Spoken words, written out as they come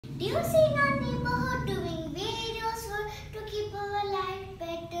Do you see in our neighborhood doing various work to keep our life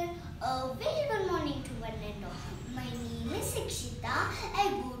better? A very good morning to one and all. My name is Sikshita.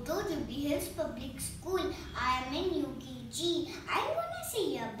 I go to Jubilee Hills Public School. I am in UKG. I am going to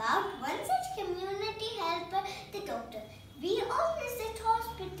say about one such community helper, the doctor. We all visit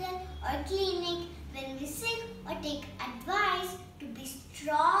hospital or clinic when we sick or take advice to be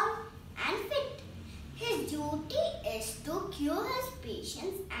strong and fit. His duty is to cure his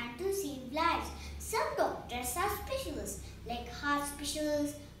patients and to save lives. Some doctors are specialists like heart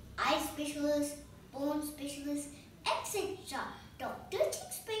specialists, eye specialists, bone specialists, etc. Doctors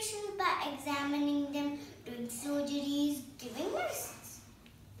check patients by examining them, doing surgeries, giving medicines.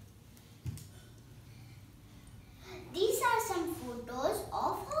 These are some photos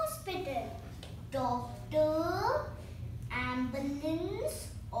of hospital. Doctor, ambulance,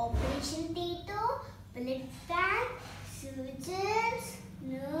 operation theatre, blood bank, surgeons,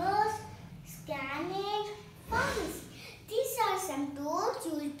 nurse, scanning, pharmacy. These are some tools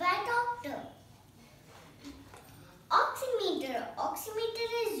used by doctor. Oximeter. Oximeter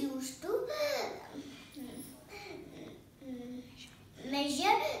is used to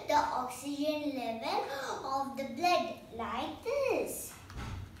measure the oxygen level of the blood like this.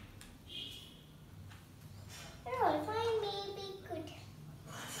 Fine, baby, good.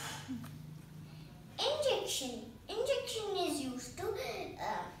 Injection. Injection is used to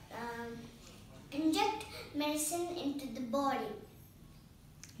inject medicine into the body.